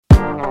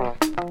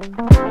Thanks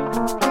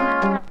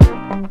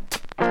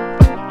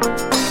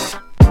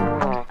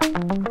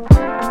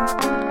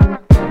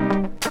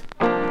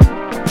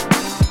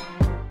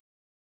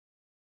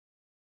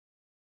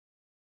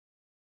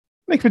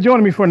for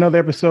joining me for another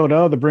episode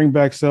of the Bring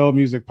Back Soul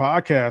Music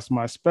Podcast.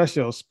 My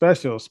special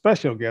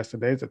guest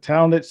today is a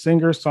talented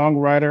singer,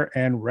 songwriter,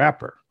 and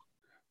rapper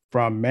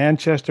from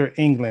Manchester,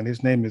 England.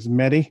 His name is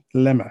Mehdi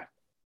Lemma.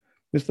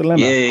 Mr. Lemma.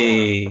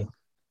 Yay.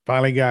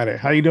 Finally got it.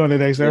 How you doing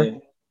today, sir? Yeah.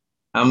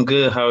 I'm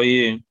good. How are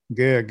you?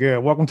 Good.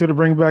 Welcome to the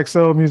Bring Back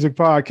Soul Music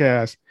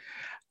Podcast.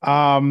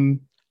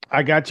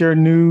 I got your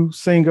new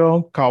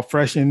single called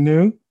Fresh and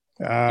New,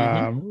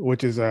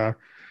 which is a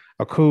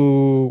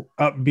cool,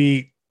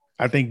 upbeat,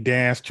 I think,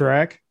 dance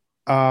track.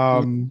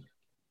 We're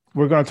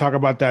going to talk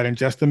about that in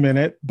just a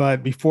minute.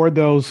 But before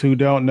those who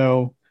don't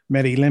know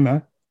Mehdi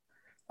Lemma,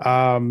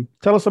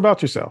 tell us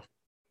about yourself.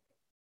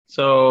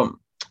 So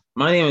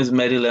my name is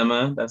Mehdi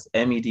Lemma. That's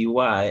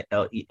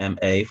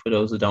MedyLema. For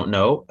those who don't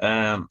know,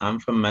 I'm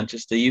from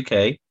Manchester,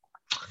 UK,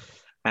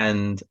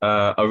 and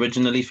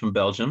originally from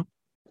Belgium.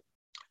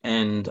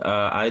 And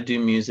I do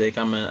music.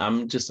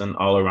 I'm just an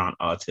all-around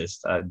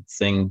artist. I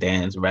sing,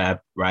 dance,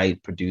 rap,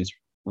 write, produce,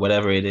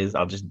 whatever it is.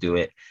 I'll just do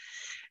it.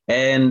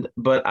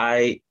 But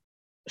I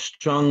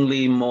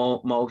strongly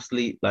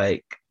mostly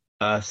like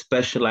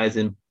specialize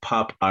in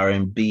pop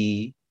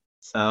R&B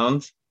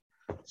sounds.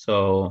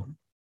 So,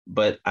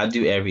 but I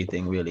do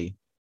everything really.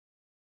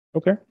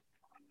 Okay.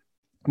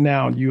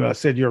 Now, you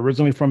said you're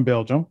originally from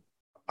Belgium.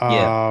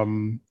 Yeah.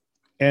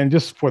 And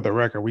just for the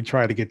record, we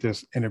tried to get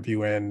this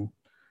interview in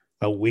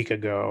a week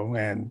ago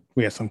and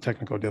we had some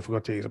technical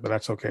difficulties, but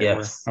that's okay.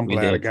 Yes, I'm we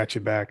glad I did. got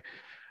you back.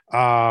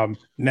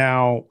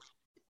 Now,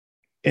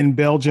 in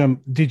Belgium,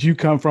 did you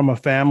come from a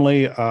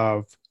family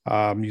of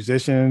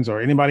musicians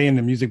or anybody in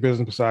the music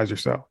business besides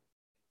yourself?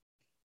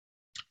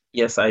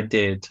 Yes, I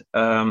did.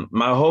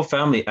 My whole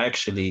family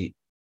actually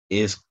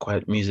is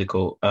quite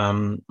musical.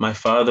 My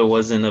father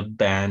was in a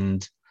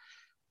band,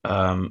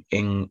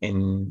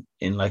 in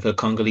like a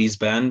Congolese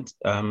band.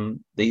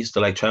 They used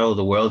to like travel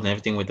the world and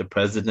everything with the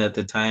president at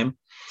the time.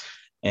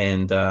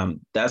 And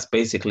that's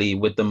basically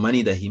with the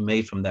money that he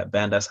made from that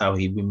band, that's how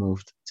he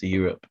moved to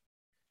Europe.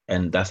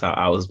 And that's how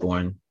I was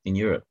born in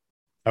Europe.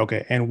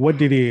 Okay. And what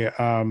did he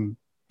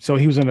so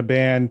he was in a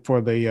band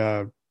for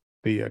the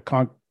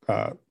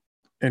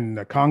in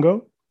the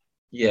Congo?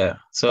 Yeah.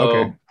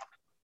 Okay.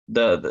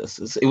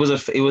 So it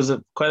was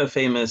a quite a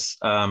famous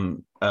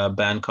band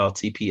called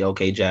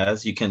TPLK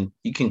Jazz. You can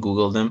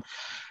Google them,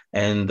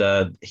 and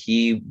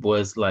he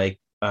was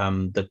like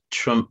the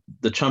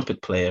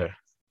trumpet player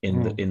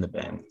in the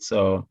band.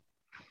 So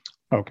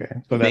Okay.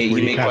 So that's where he you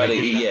made kind quite of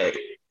a get.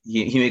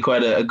 yeah he made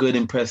quite a good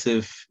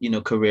impressive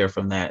career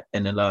from that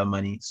and a lot of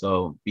money.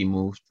 So we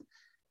moved.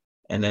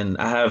 And then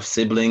I have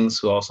siblings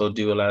who also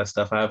do a lot of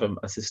stuff. I have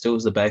a sister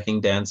who's a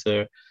backing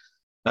dancer,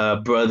 a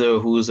brother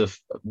who's a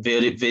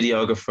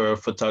videographer,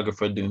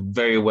 photographer, doing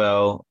very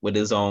well with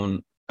his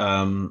own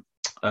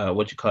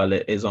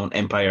his own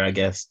empire, I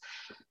guess.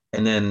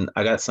 And then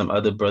I got some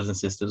other brothers and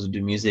sisters who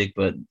do music,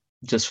 but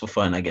just for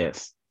fun, I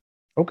guess.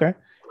 Okay.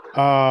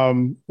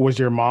 Was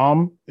your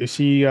mom, is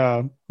she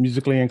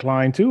musically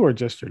inclined too, or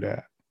just your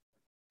dad?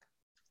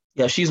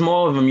 Yeah, she's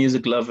more of a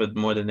music lover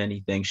more than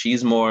anything.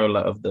 She's more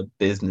of the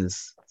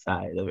business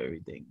side of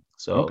everything.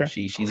 So Okay.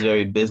 she's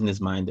very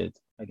business minded,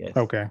 I guess.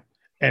 Okay.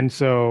 And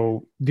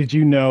so did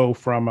you know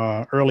from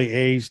a early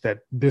age that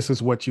this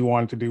is what you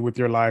wanted to do with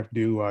your life,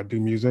 do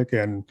music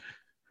and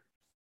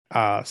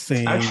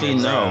sing Actually,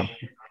 and no. rap?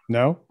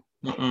 No?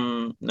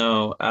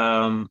 No.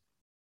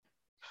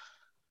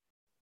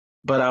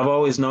 But I've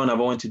always known I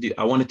wanted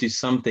to do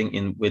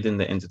something within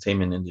the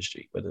entertainment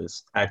industry, whether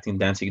it's acting,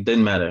 dancing, it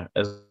didn't matter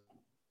as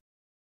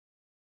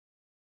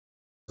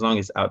long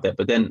as it's out there.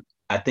 But then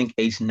I think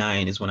age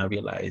 9 is when I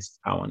realized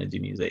I want to do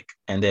music.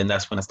 And then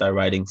that's when I started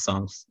writing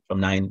songs from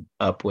 9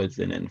 upwards.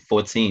 And then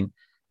 14,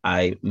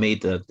 I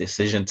made the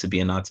decision to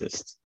be an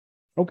artist.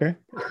 Okay.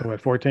 So at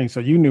 14,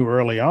 so you knew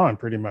early on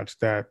pretty much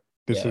that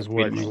this Yeah, is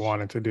pretty what you much.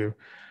 wanted to do.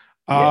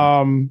 Yeah.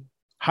 Um,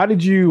 how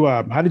did you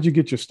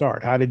get your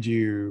start?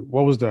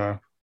 What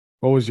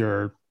was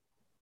your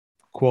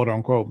quote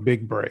unquote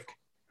big break?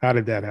 How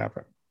did that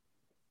happen?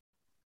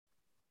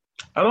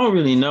 I don't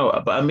really know.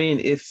 But I mean,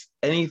 if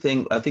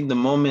anything, I think the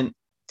moment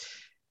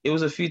it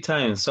was a few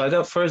times. So I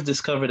got first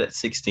discovered at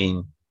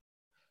 16.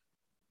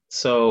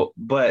 So,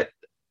 but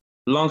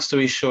long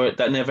story short,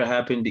 that never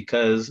happened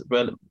because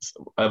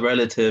a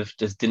relative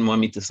just didn't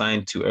want me to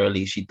sign too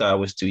early. She thought I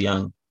was too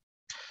young.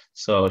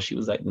 So she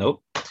was like,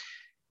 nope,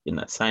 you're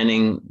not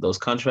signing those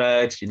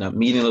contracts. You're not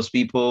meeting those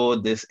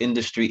people. This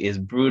industry is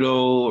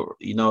brutal.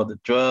 The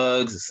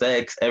drugs, the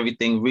sex,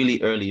 everything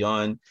really early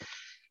on.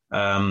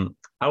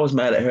 I was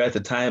mad at her at the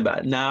time,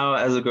 but now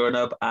as a grown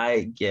up,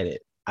 I get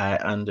it. I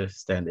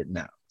understand it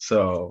now.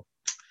 So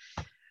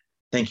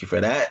thank you for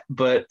that.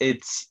 But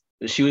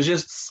she was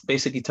just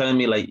basically telling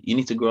me like you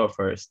need to grow up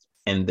first.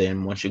 And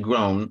then once you're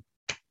grown,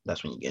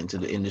 that's when you get into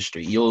the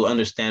industry. You'll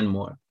understand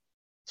more.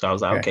 So I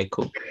was like, Okay. okay,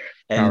 cool.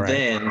 All And right.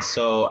 then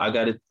so I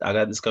got it. I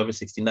got discovered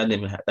 16. That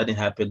didn't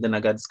happen. Then I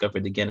got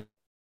discovered again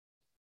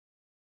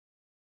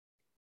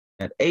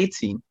at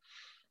 18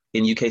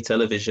 in UK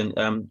television.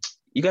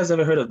 You guys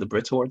ever heard of the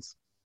Brit Awards?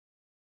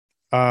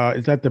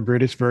 Is that the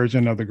British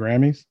version of the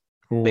Grammys?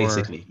 Or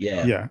Basically,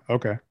 yeah. yeah,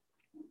 okay.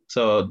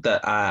 So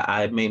that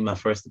I made my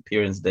first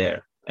appearance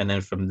there, and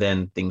then from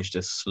then things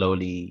just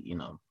slowly,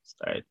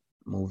 started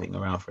moving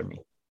around for me.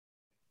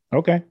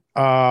 Okay.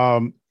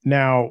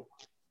 Now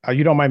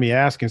you don't mind me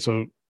asking,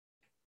 so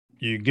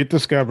you get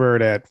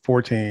discovered at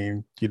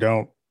 14, you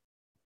don't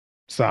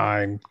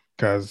sign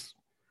because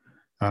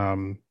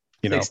um,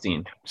 you know,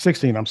 16.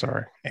 16, I'm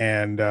sorry.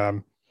 And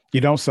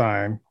you don't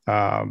sign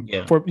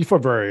Yeah. for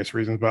various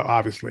reasons, but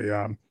obviously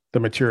the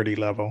maturity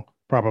level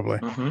probably.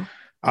 Mm-hmm.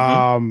 Mm-hmm.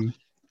 Um,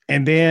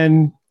 and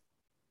then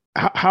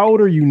how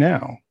old are you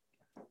now?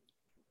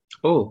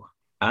 Oh,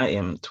 I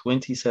am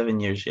 27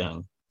 years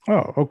young.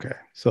 Oh, okay.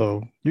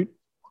 So you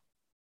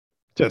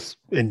just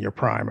in your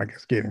prime, I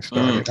guess, getting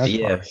started. That's fine.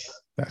 Yes.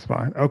 That's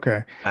fine.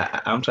 Okay.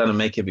 I'm trying to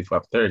make it before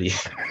I'm 30.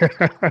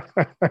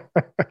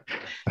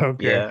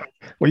 Okay. Yeah.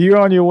 Well, you're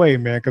on your way,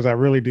 man, because I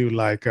really do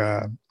like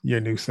your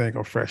new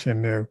single, Fresh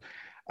and New.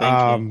 Thank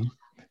you. Um,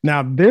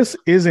 Now, this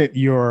isn't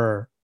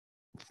your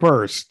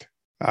first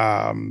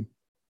um,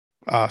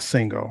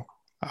 single.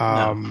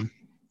 No.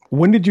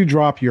 When did you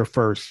drop your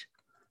first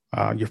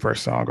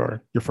song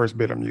or your first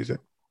bit of music?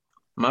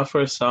 My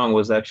first song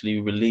was actually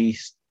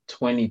released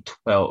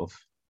 2012,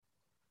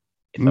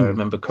 if I Mm,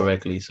 remember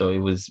correctly. So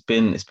it's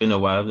been a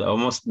while,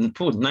 almost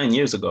 9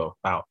 years ago.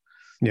 Wow.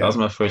 That yeah. was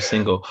my first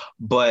single.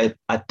 But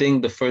I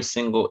think the first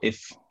single,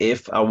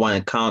 if I want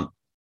to count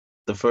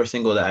the first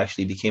single that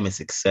actually became a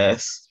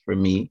success for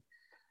me,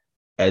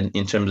 and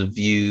in terms of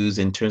views,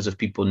 in terms of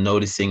people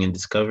noticing and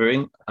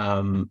discovering,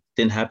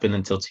 didn't happen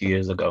until 2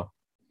 years ago.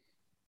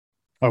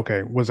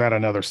 Okay. Was that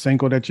another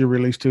single that you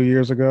released 2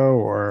 years ago,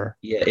 or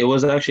Yeah, it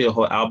was actually a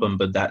whole album,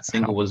 but that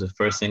single how? was the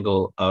first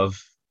single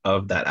of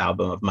that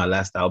album, of my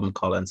last album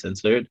called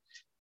Uncensored.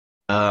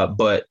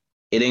 But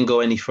it didn't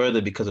go any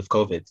further because of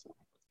COVID.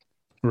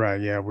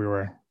 Right. Yeah, we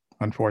were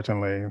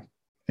unfortunately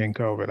in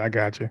COVID. I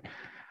got you.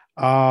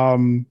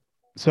 Um,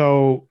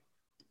 so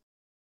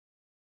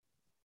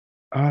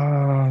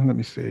let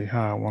me see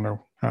how I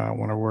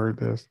want to word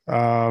this.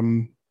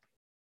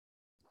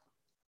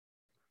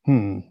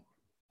 Hmm.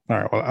 All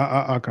right. Well,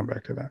 I'll come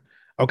back to that.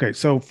 Okay.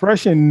 So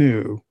Fresh and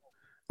New,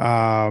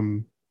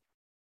 um,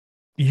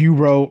 you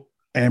wrote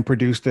and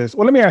produced this.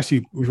 Well, let me ask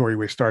you before we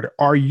get started.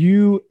 Are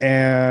you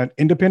an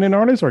independent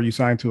artist? Or are you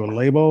signed to a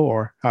label,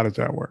 or how does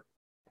that work?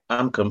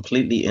 I'm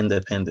completely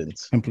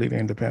independent. Completely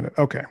independent.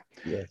 Okay.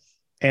 Yes.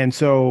 And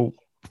so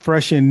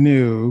Fresh and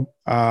New,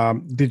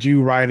 did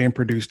you write and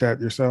produce that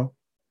yourself?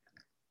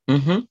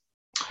 Mm-hmm.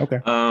 Okay.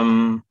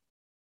 Um,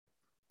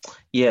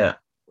 yeah,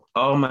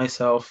 all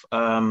myself.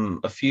 I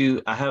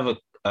have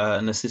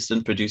an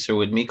assistant producer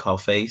with me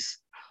called Face,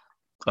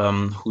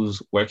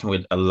 who's working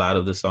with a lot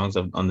of the songs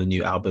on the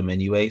new album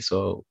anyway.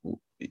 So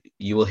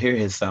you will hear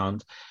his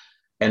sound.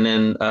 And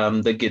then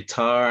the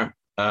guitar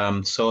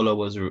solo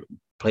was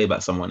played by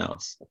someone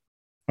else.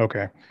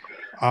 Okay.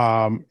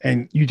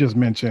 And you just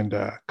mentioned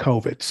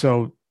COVID.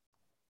 So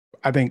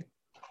I think,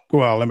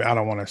 well, I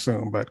don't want to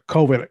assume, but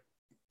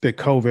did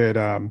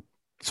COVID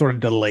sort of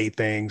delay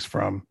things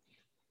from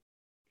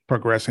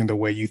progressing the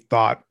way you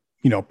thought,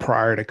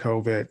 prior to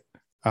COVID?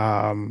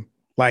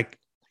 Like,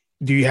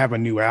 do you have a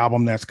new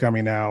album that's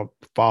coming out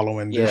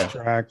following this Yeah.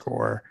 track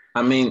or?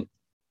 I mean,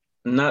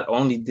 not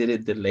only did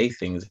it delay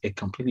things, it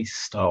completely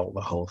stalled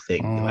the whole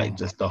thing. Like Mm,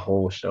 just the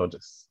whole show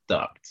just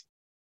stopped.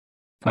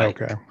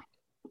 Like, okay.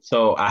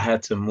 so I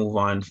had to move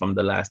on from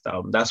the last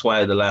album. That's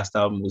why the last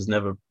album was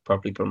never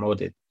properly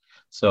promoted.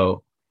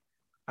 So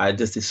I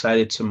just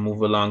decided to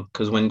move along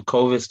because when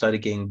COVID started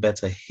getting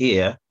better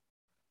here,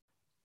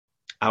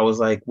 I was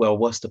like, well,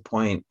 what's the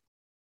point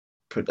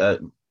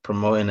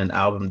promoting an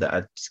album that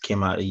I just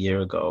came out a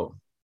year ago?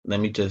 Let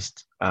me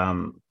just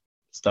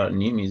start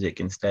new music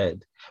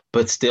instead.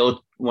 But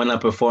still, when I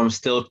perform,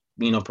 still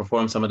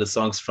perform some of the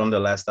songs from the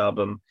last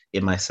album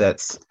in my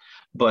sets.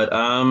 But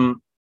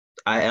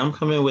I am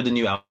coming with a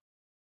new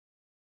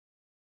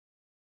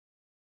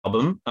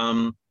album.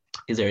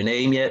 Is there a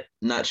name yet?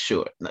 Not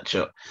sure, not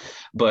sure.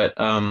 But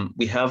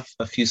we have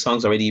a few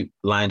songs already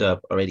lined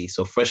up already.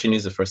 So Fresh and New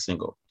is the first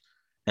single,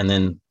 and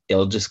then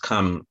it'll just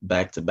come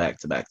back to back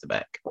to back to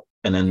back.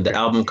 And then the Okay.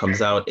 album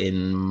comes out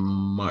in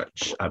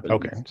March, I Okay.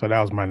 believe. So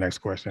that was my next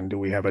question. Do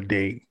we have a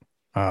date?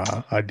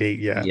 A date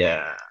yet?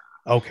 Yeah,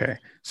 Okay.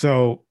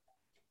 So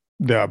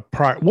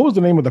what was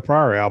the name of the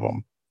prior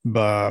album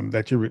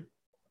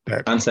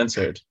that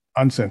uncensored.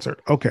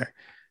 uncensored? Okay.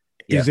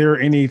 Is Yeah. there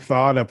any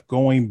thought of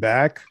going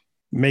back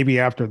maybe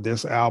after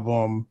this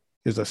album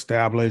is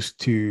established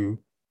to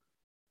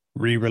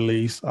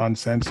re-release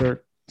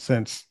uncensored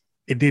since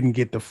it didn't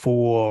get the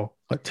full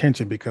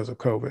attention because of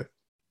COVID?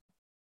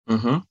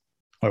 Mm-hmm.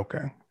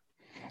 Okay.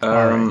 All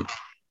right. Um,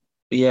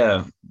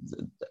 yeah.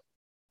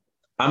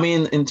 I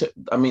mean,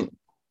 I mean,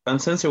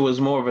 Uncensored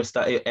was more of a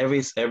style.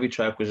 Every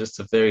track was just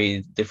a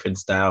very different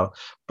style.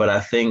 But I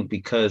think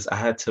because I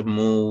had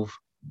to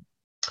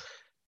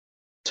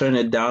turn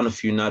it down a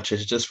few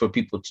notches just for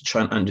people to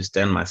try and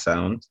understand my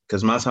sound,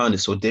 because my sound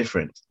is so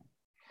different.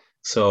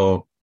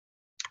 So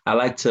I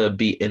like to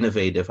be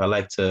innovative. I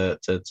like to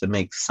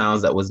make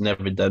sounds that was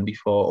never done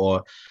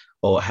before,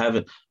 or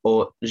haven't,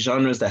 or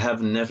genres that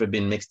have never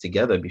been mixed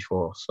together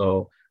before.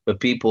 So, but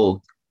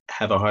people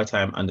have a hard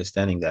time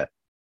understanding that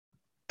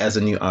as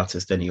a new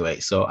artist anyway.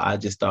 So I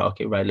just thought,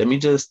 okay, right, let me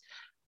just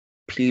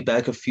play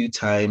back a few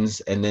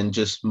times and then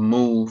just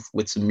move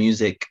with some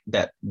music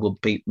that will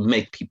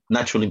make people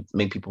naturally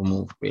make people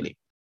move, really.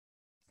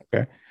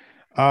 Okay.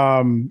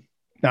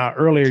 Now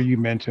earlier you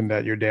mentioned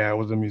that your dad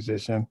was a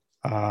musician.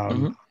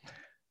 Mhm.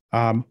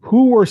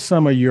 Who were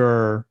some of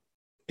your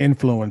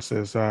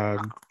influences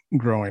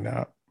growing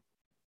up,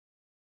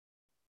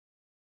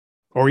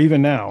 or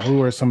even now?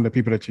 Who are some of the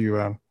people that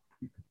you?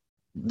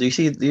 Do you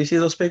see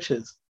those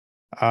pictures?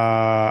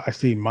 I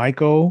see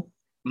Michael.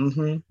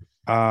 Mm-hmm.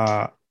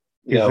 Uh,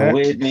 We is got that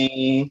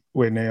Whitney,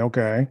 Whitney?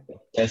 Okay.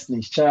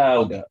 Destiny's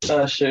Child, we got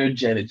Usher,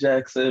 Janet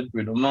Jackson,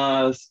 Bruno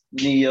Mars,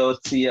 Neo,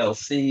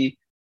 TLC.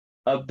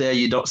 Up there,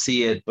 you don't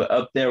see it, but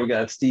up there we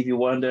got Stevie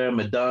Wonder,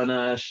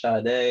 Madonna,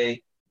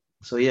 Sade.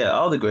 So yeah,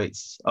 all the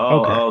greats,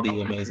 all Okay. all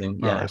the amazing.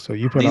 All Yeah, right. So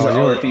you put these all are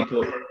your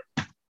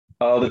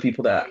all the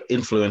people that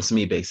influenced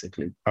me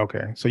basically.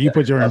 okay. So you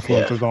put your Up there.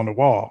 influences on the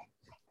wall.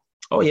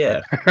 Oh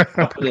yeah,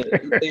 I put it.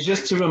 Okay. It's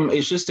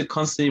just to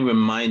constantly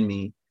remind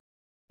me,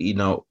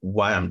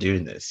 why I'm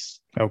doing this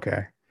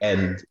Okay.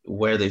 and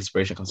where the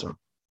inspiration comes from.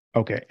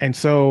 Okay. And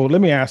so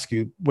let me ask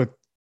you, with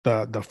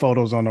the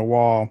photos on the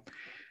wall,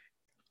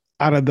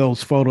 out of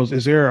those photos,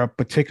 is there a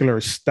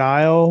particular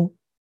style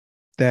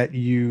that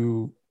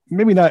you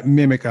maybe not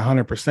mimic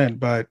 100%,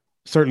 but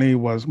certainly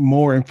was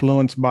more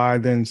influenced by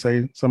than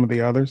say some of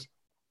the others?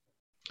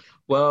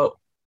 Well,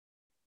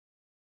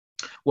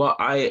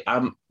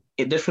 I'm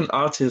different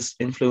artists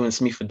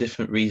influence me for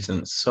different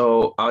reasons.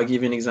 So I'll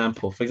give you an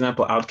example. For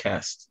example,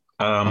 Outkast,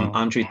 Oh,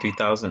 Andre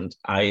 3000.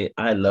 I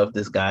love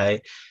this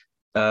guy.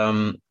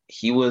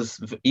 He was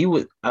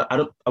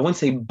I wouldn't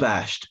say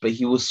bashed, but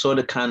he was sort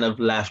of kind of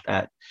laughed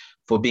at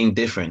for being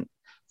different,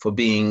 for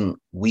being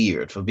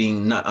weird, for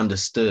being not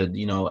understood,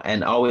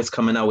 and always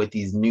coming out with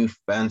these new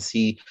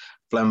fancy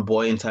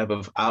flamboyant type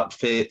of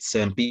outfits,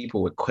 and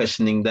people were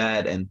questioning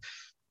that, and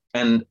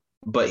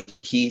but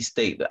he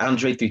stayed.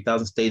 Andre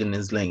 3000 stayed in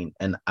his lane,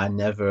 and I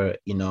never,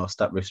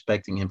 stopped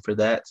respecting him for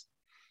that.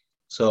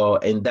 So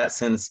in that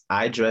sense,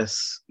 I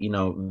dress,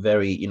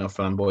 very,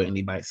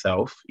 flamboyantly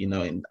myself,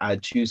 and I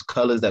choose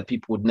colors that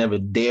people would never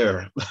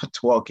dare to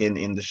walk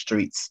in the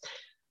streets.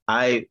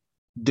 I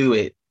do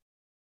it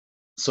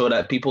so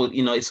that people,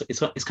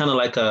 it's kind of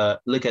like a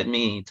look at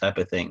me type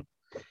of thing.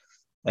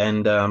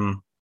 And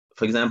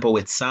for example,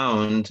 with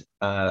sound,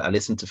 I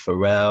listen to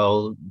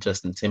Pharrell,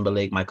 Justin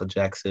Timberlake, Michael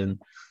Jackson,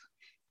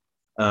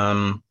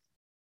 um,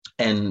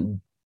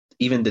 and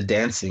even the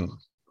dancing,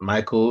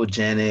 Michael,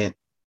 Janet,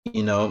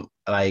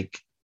 like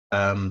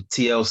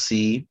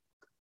TLC.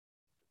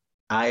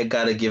 I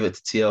gotta give it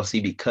to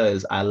TLC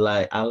because I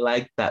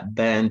like that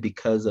band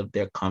because of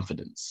their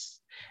confidence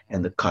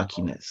and the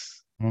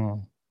cockiness.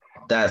 mm,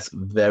 That's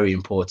very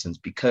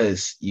important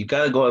because you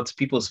gotta go out to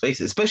people's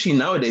faces, especially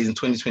nowadays in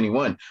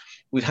 2021.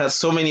 We've had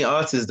so many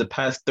artists the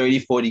past 30,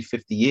 40,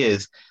 50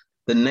 years.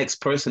 The next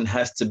person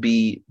has to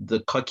be the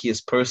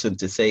cockiest person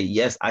to say,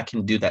 yes, I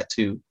can do that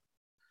too.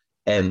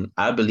 And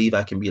I believe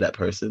I can be that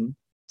person.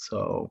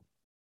 So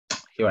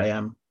here I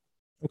am.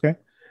 okay.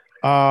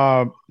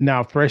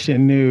 Now fresh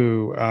and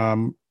new.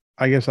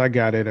 I guess I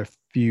got it a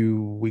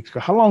few weeks ago.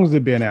 How long has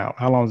it been out?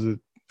 How long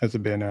has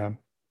it been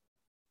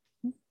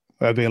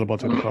available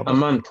to the A public?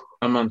 month,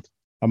 a month.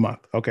 A month.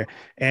 Okay.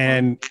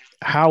 And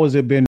how has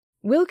it been?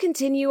 We'll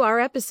continue our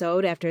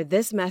episode after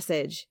this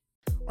message.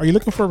 Are you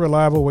looking for a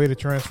reliable way to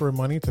transfer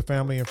money to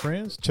family and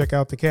friends? Check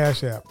out the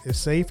Cash App. It's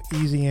safe,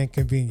 easy, and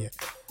convenient.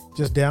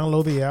 Just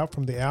download the app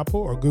from the Apple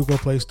or Google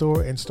Play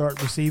Store and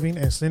start receiving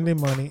and sending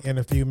money in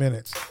a few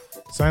minutes.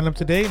 Sign up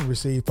today and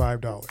receive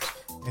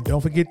 $5. And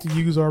don't forget to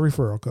use our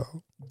referral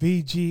code,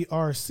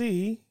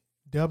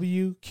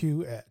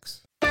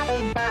 VGRCWQX.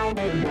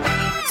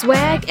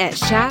 Swag at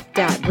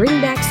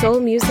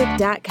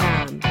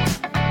shop.bringbacksoulmusic.com.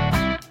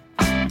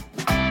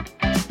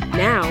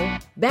 Now,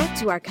 back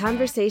to our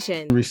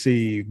conversation.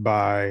 Received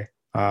by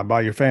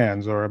your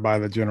fans or by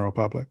the general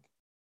public?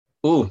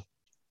 Ooh,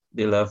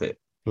 they love it.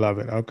 Love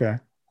it. Okay.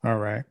 All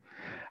right.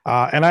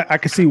 And I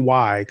can see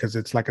why, because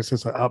it's like it's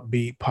just an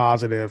upbeat,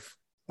 positive,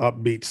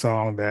 upbeat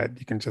song that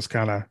you can just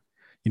kind of,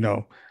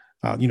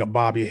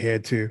 bob your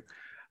head to.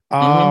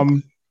 Hmm.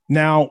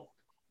 Now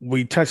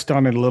we touched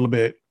on it a little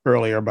bit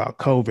earlier about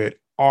COVID.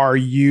 Are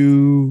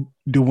you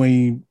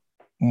doing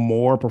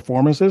more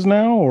performances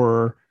now,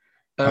 or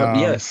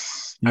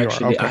Yes, you are?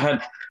 actually, I Okay.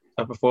 had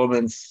a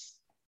performance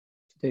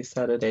today,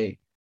 Saturday,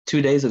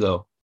 2 days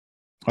ago,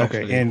 Okay.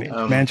 actually. In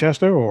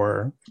Manchester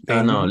or No,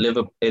 England?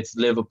 Liverpool. It's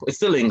Liverpool. It's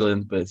still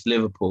England, but it's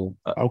Liverpool,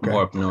 Okay.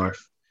 more up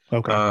north.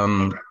 Okay.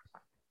 Um,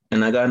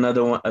 And I got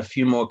another one, a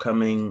few more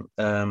coming.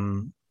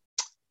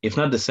 If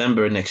not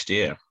December next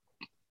year.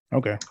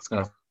 Okay. It's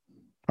gonna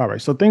All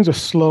right. So things are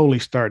slowly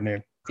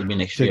starting be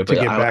next to year, but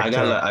get back I to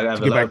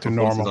have a get lot back of to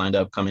performances normal. lined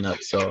up coming up.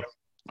 So,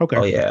 Okay.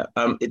 oh yeah.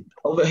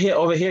 Over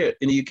here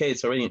in the UK,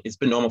 it's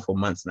been normal for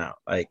months now.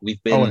 Like we've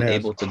Oh, it been has.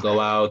 able to go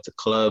out to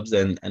clubs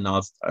and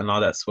all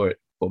that sort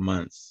for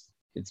months.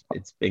 It's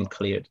been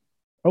cleared.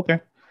 Okay.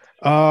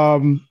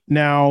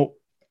 Now,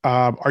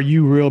 are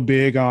you real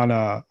big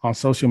on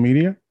social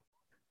media?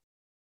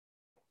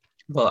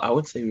 Well, I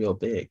would say real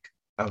big.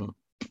 Um,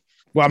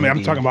 Well, I mean, I'm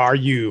maybe talking about are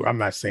you? I'm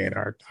not saying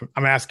are.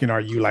 I'm asking, are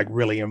you like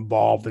really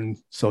involved in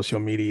social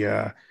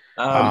media?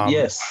 Um,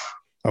 yes,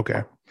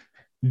 okay.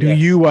 Do yes.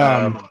 you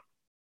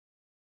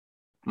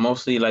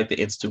Mostly like the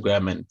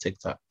Instagram and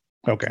TikTok.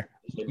 Okay.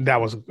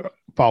 That was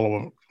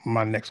follow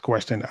my next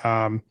question.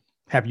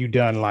 Have you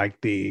done like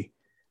the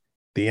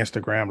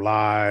Instagram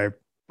live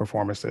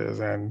performances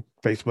and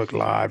Facebook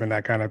live and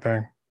that kind of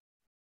thing?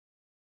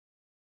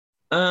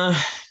 Uh,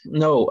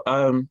 no.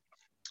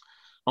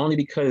 Only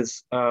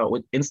because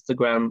with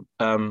Instagram,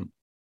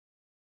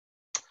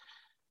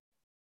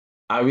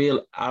 I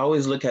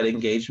always look at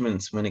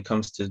engagements when it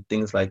comes to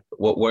things like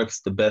what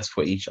works the best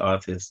for each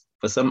artist.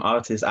 For some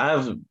artists, I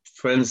have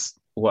friends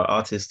who are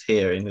artists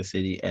here in the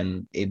city,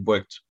 and it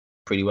worked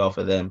pretty well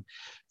for them.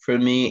 For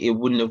me, it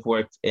wouldn't have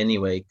worked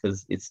anyway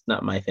because it's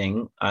not my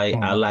thing. I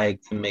Mm.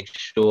 like to make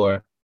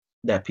sure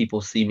that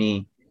people see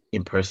me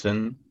in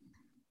person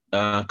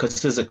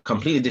because it's a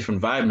completely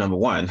different vibe. Number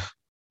one,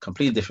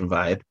 completely different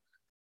vibe.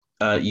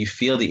 You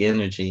feel the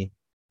energy,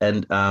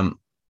 and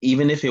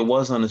even if it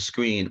was on a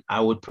screen, I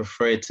would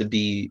prefer it to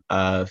be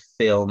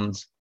filmed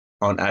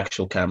on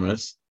actual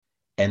cameras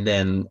and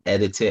then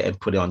edit it and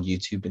put it on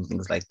YouTube and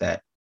things like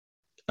that.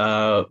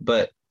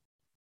 But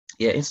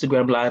yeah,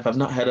 Instagram Live, I've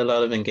not had a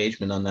lot of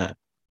engagement on that.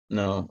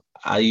 No,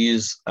 I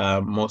use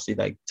mostly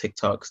like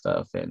TikTok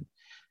stuff and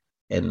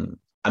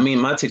I mean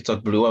my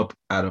TikTok blew up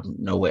out of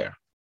nowhere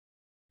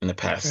in the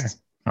Okay.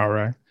 past All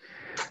right.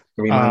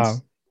 3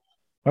 months.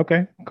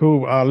 Okay,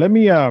 cool. Let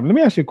me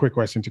ask you a quick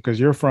question too, because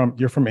you're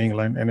from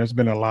England, and there's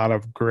been a lot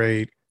of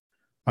great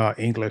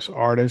English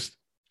artists.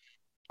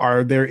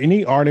 Are there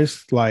any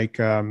artists like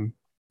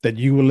that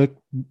you will look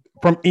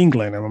from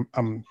England?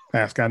 I'm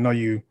asking. I know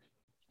you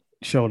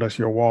showed us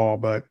your wall,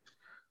 but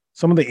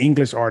some of the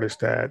English artists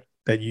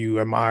that you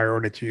admire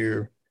or that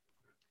you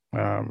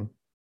um,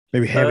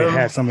 maybe have Um,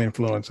 had some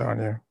influence on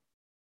you.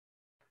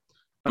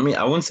 I mean,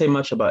 I wouldn't say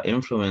much about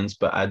influence,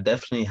 but I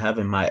definitely have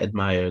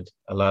admired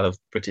a lot of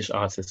British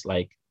artists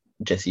like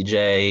Jessie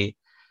J,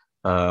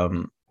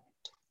 um,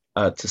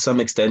 to some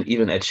extent,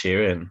 even Ed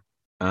Sheeran.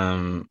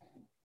 Um,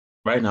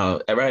 right now,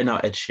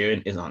 Ed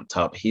Sheeran is on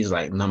top. He's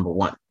like number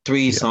one.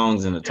 Three Yeah,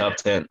 songs in the top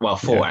 10. Well,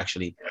 yeah. four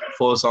actually.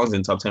 Four songs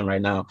in the top 10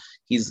 right now.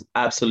 He's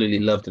absolutely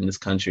loved in this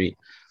country.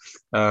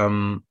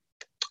 Um,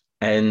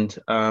 and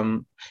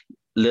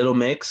Little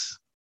Mix,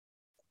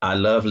 I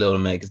love Little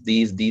Mix.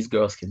 These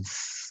girls can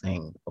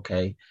sing,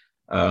 okay?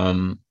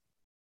 Um,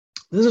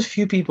 there's a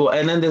few people,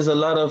 and then there's a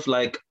lot of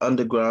like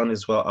underground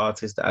as well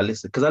artists that I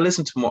listen because I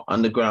listen to more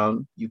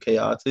underground UK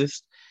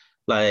artists.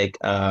 Like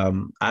I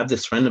have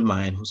this friend of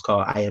mine who's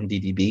called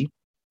IMDDB,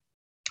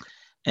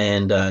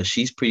 and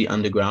she's pretty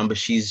underground, but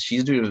she's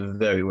doing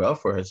very well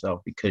for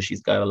herself because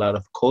she's got a lot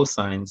of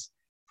cosigns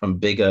from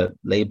bigger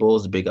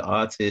labels, bigger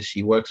artists.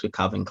 She works with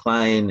Calvin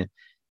Klein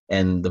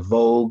and the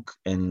Vogue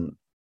and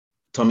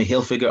Tommy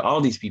Hilfiger, all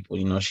these people.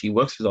 You know, she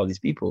works with all these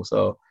people.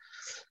 So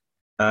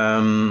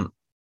um,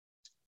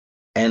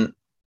 and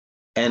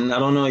and I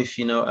don't know if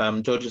you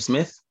know Georgia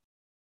Smith.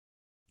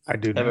 I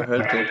do Ever not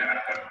heard know. of?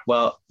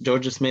 Well,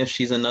 Georgia Smith,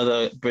 she's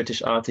another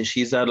British artist.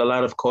 She's had a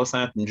lot of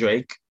cosign from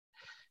Drake,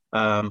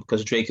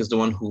 because Drake is the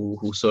one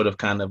who sort of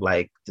kind of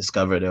like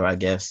discovered her, I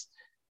guess.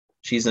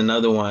 She's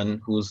another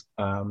one who's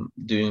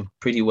doing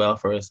pretty well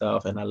for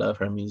herself, and I love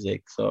her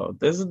music. So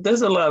there's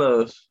a lot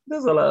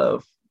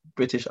of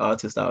British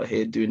artists out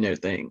here doing their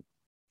thing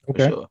for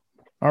Okay, sure.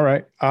 all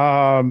right.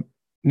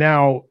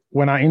 Now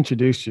when I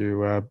introduced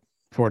you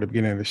for the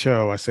beginning of the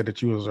show, I said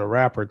that you was a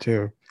rapper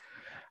too.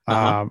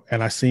 Uh-huh.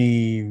 And I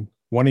seen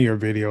one of your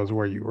videos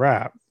where you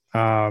rap.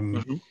 Hmm.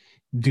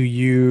 Do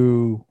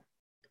you?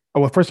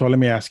 Oh, well, first of all, let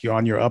me ask you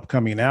on your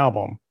upcoming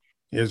album,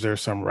 is there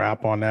some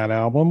rap on that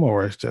album,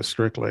 or it's just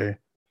strictly?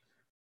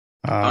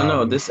 Oh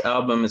no, Um, this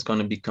album is going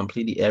to be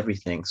completely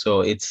everything.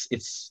 So it's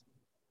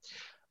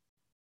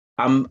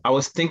I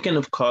was thinking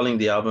of calling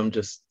the album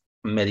just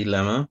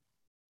Medilemma.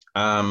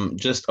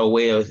 Just a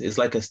way of it's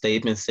like a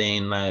statement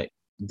saying like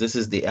this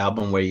is the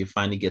album where you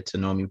finally get to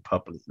know me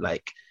properly.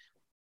 Like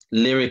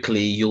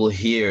lyrically, you'll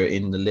hear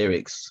in the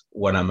lyrics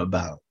what I'm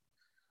about.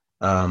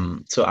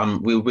 So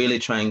we're really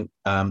trying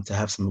to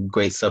have some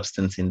great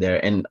substance in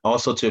there, and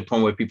also to a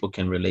point where people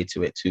can relate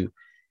to it too.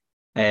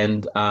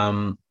 And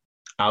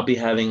I'll be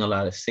having a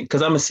lot of sing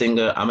because I'm a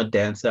singer, I'm a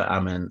dancer,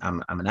 I'm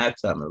an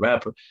actor, I'm a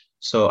rapper.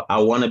 So I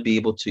want to be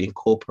able to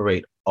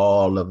incorporate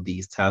all of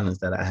these talents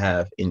that I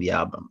have in the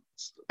album,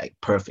 like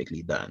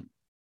perfectly done.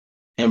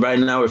 And right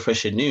now, we're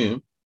fresh and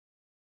new.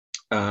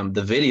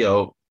 The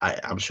video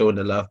I'm showing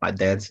the love, my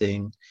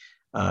dancing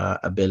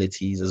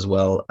abilities as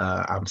well.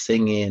 I'm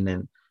singing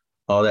and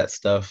all that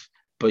stuff.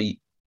 But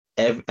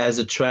as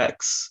the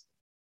tracks,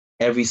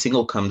 every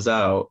single comes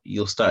out,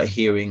 you'll start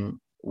hearing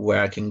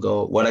where I can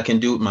go, what I can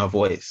do with my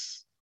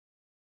voice.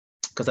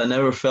 Because I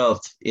never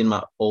felt in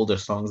my older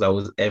songs I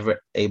was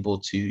ever able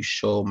to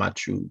show my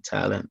true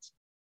talent.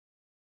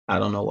 I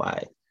don't know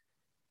why.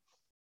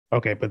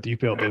 Okay, but do you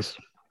feel this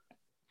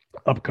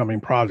upcoming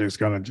project is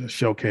going to just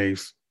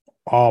showcase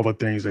all the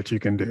things that you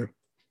can do?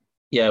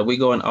 Yeah, we're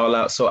going all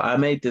out. So I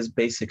made this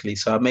basically.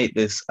 So I made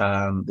this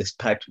this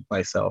pact with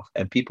myself,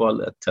 and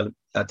people are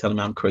telling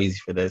me I'm crazy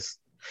for this.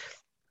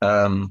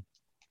 Um,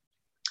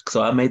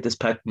 so I made this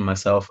pact with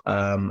myself.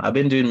 I've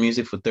been doing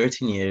music for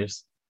 13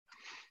 years,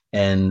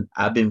 and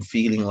I've been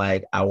feeling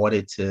like I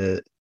wanted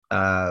to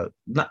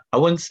not I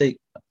wouldn't say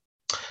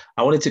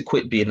I wanted to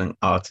quit being an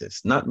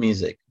artist, not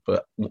music,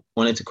 but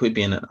wanted to quit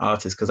being an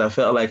artist because I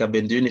felt like I've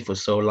been doing it for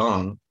so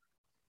long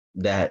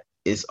that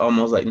it's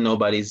almost like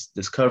nobody's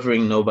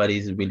discovering,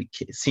 nobody's really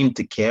seemed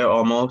to care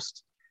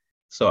almost.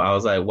 So I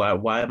was like,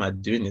 why am I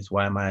doing this?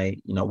 Why am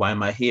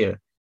I here?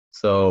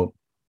 So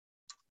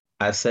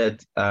I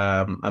said,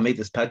 I made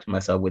this pact with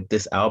myself with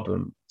this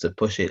album to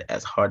push it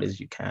as hard as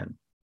you can.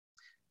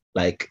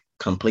 Like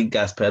complete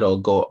gas pedal,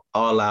 go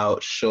all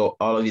out, show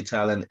all of your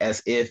talent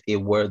as if it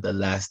were the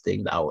last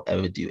thing that I will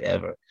ever do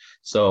ever.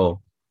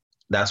 So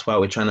that's why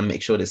we're trying to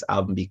make sure this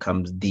album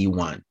becomes the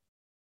one.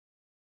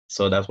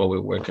 So that's what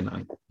we're working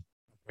on.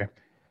 Okay.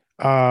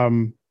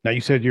 Now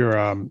you said you're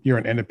an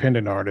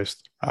independent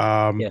artist.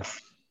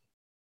 Yes.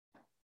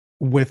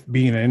 With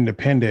being an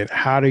independent,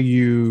 how are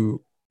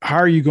you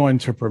going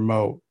to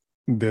promote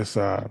this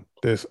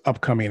this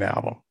upcoming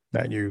album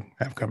that you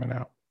have coming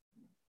out?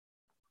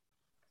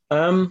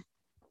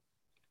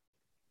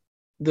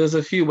 There's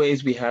a few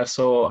ways we have.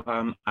 So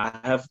I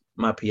have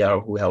my PR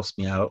who helps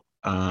me out.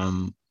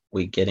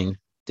 We're getting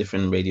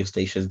different radio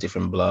stations,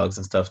 different blogs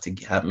and stuff to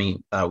help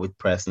me with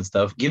press and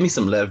stuff. Give me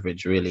some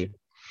leverage, really.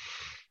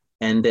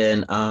 And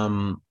then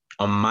on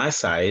my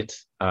side,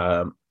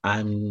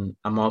 I'm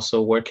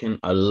also working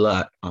a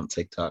lot on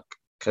TikTok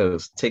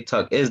because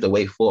TikTok is the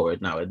way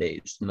forward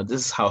nowadays.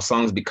 This is how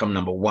songs become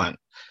number one.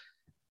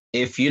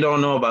 If you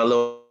don't know about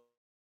Lil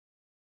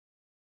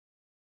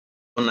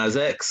Nas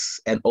X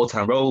and Old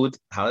Town Road,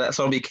 how that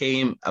song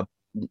became,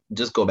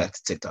 just go back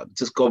to TikTok.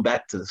 Just go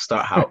back to the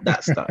start, how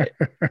that started.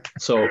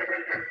 So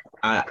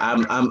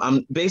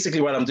I'm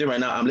basically what I'm doing right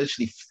now. I'm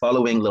literally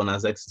following Lil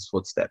Nas X's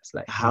footsteps.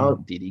 Like, how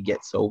did he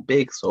get so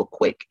big so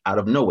quick out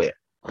of nowhere?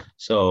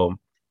 So,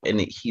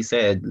 and he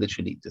said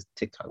literally, just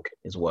TikTok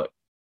is what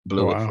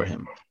blew it for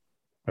him.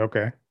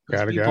 Okay,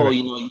 got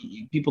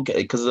it. People get,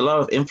 because a lot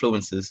of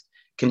influencers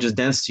can just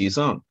dance to your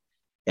song,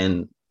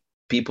 and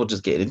people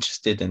just get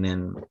interested, and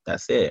then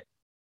that's it.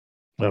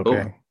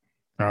 Okay. Boom.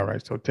 All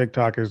right. So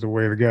TikTok is the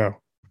way to go.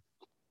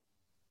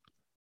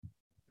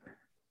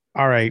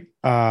 All right.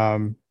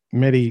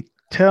 Mehdi,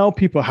 tell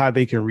people how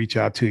they can reach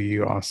out to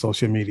you on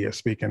social media.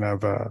 Speaking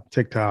of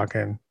TikTok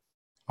and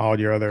all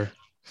your other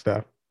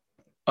stuff.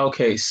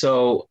 Okay.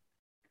 So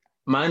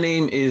my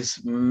name is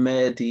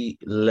Mehdi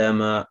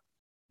Lemma,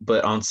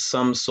 but on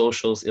some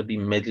socials, it'll be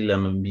Mehdi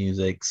Lemma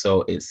Music.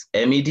 So it's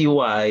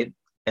MEDYLEMA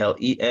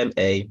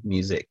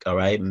Music. All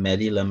right.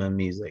 Mehdi Lemma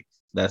Music.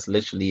 That's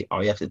literally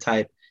all you have to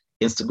type.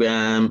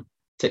 Instagram,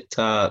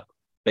 TikTok,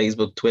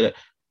 Facebook, Twitter,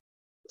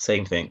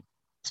 same thing.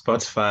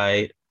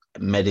 Spotify,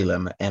 Mehdi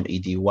Lemma,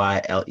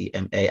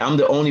 MEDYLEMA. I'm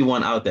the only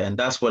one out there, and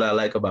that's what I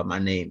like about my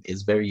name.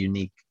 It's very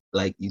unique.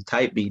 Like, you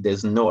type me,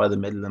 there's no other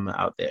Mehdi Lemma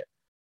out there.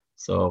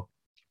 So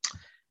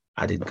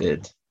I did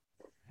good.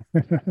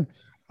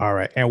 All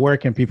right. And where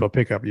can people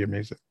pick up your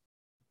music?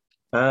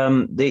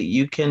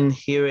 You can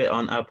hear it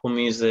on Apple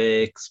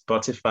Music,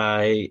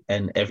 Spotify,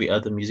 and every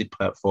other music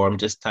platform.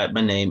 Just type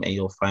my name and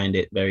you'll find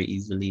it very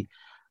easily.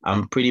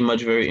 I'm pretty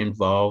much very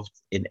involved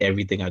in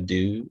everything I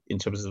do in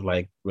terms of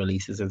like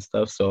releases and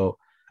stuff. So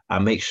I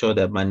make sure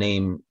that my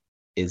name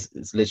is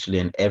literally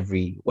in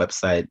every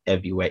website,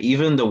 everywhere,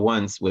 even the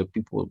ones where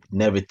people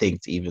never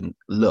think to even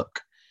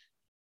look.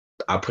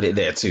 I put it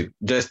there too,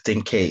 just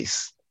in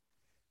case.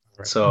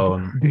 Right.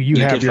 So do you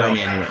have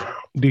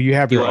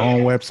your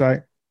own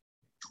website?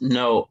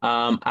 No,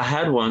 I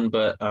had one,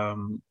 but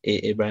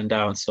it ran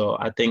down. So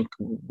I think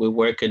we're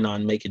working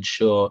on making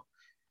sure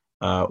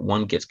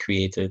one gets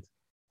created.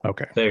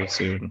 Okay. Very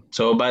soon.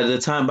 So by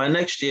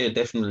next year,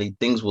 definitely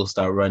things will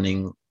start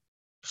running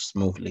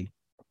smoothly.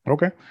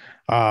 Okay.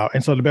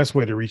 And so the best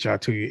way to reach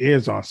out to you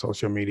is on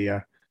social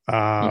media.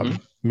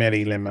 Mehdi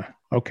Lemma.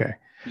 Okay.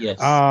 Yes.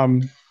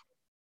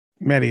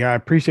 Mehdi, I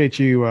appreciate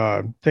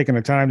you taking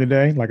the time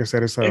today. Like I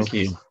said, thank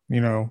you.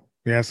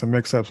 We had some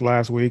mix-ups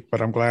last week,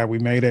 but I'm glad we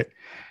made it.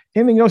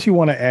 Anything else you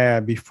want to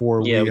add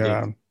before we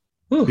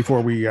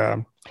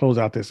close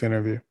out this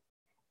interview?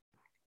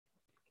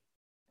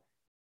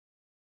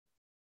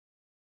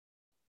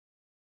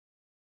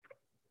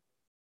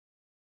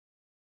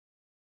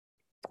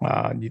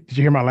 Did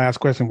you hear my last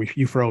question?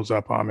 You froze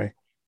up on me.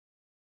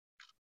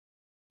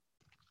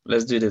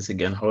 Let's do this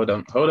again. Hold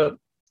up. All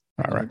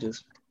right.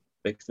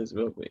 Fix this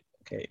real quick.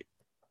 Okay,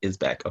 it's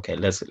back. Okay,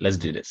 let's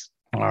do this.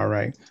 All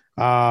right.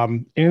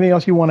 Anything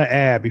else you want to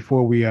add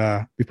before we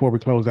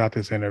close out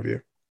this interview?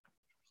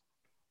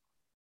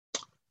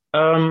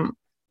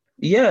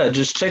 Yeah,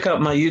 just check out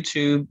my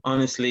YouTube.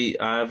 Honestly,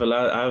 I have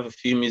a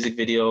few music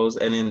videos,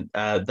 and in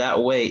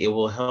that way, it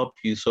will help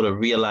you sort of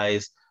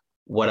realize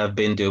what I've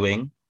been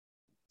doing.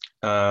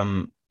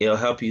 It'll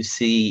help you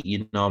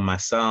see, my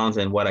sounds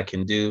and what I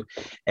can do,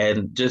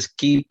 and just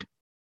keep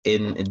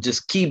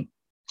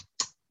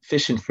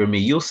fishing for me.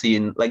 You'll see,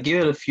 and like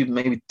give it a few,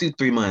 maybe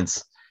 2-3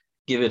 months.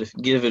 Give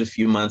it a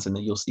few months, and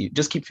then you'll see.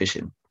 Just keep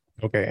fishing.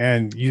 Okay,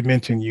 and you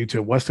mentioned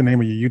YouTube. What's the name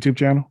of your YouTube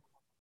channel?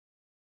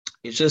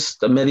 It's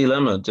just Medy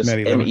Lemma, just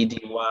Medy Lemma.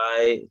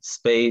 MEDY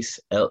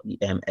space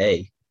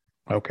LEMA.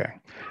 Okay,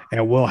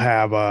 and we'll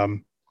have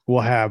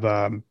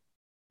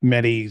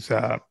Medy's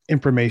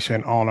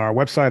information on our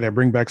website at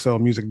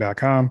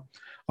bringbacksoulmusic.com.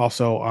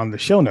 Also on the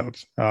show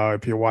notes,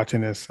 if you're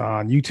watching this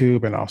on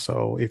YouTube, and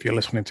also if you're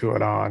listening to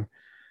it on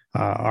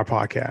our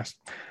podcast.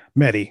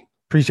 Medy,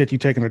 appreciate you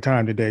taking the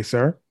time today,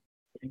 sir.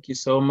 Thank you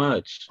so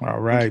much. All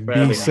right,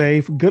 be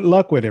safe. Good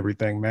luck with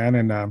everything, man,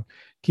 and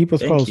keep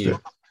us posted. You.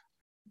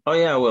 Oh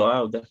yeah, I will.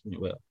 I definitely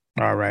will.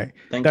 All right.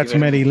 That's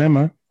Medy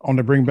Lemma on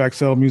the Bring Back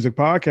Soul Music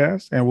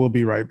podcast, and we'll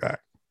be right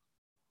back.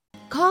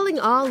 Calling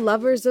all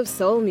lovers of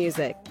soul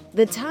music.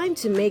 The time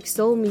to make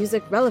soul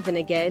music relevant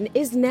again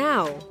is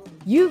now.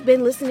 You've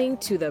been listening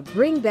to the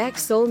Bring Back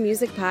Soul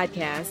Music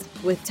podcast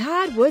with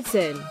Todd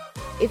Woodson.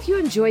 If you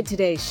enjoyed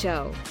today's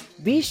show,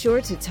 be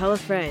sure to tell a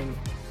friend.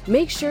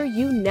 Make sure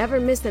you never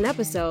miss an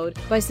episode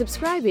by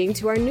subscribing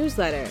to our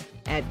newsletter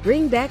at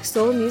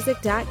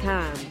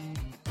bringbacksoulmusic.com.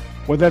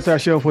 Well, that's our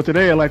show for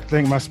today. I'd like to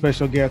thank my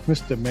special guest,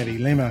 Mr. Medy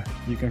Lemma.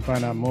 You can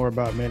find out more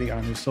about Medy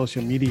on his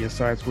social media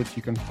sites, which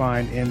you can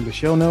find in the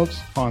show notes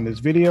on this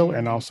video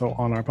and also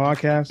on our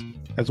podcast,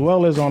 as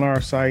well as on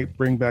our site,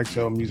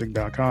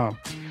 bringbacksoulmusic.com.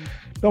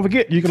 Don't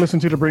forget, you can listen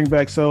to the Bring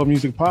Back Soul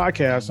Music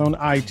podcast on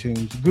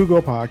iTunes,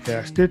 Google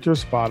Podcasts, Stitcher,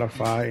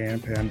 Spotify,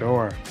 and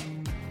Pandora.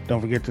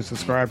 Don't forget to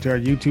subscribe to our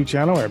YouTube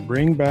channel at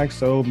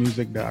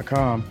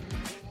bringbacksoulmusic.com.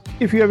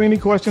 If you have any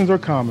questions or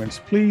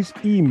comments, please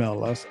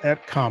email us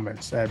at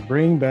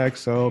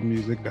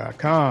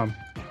comments@bringbacksoulmusic.com.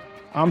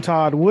 I'm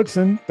Todd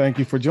Woodson. Thank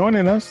you for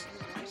joining us.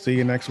 See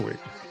you next week.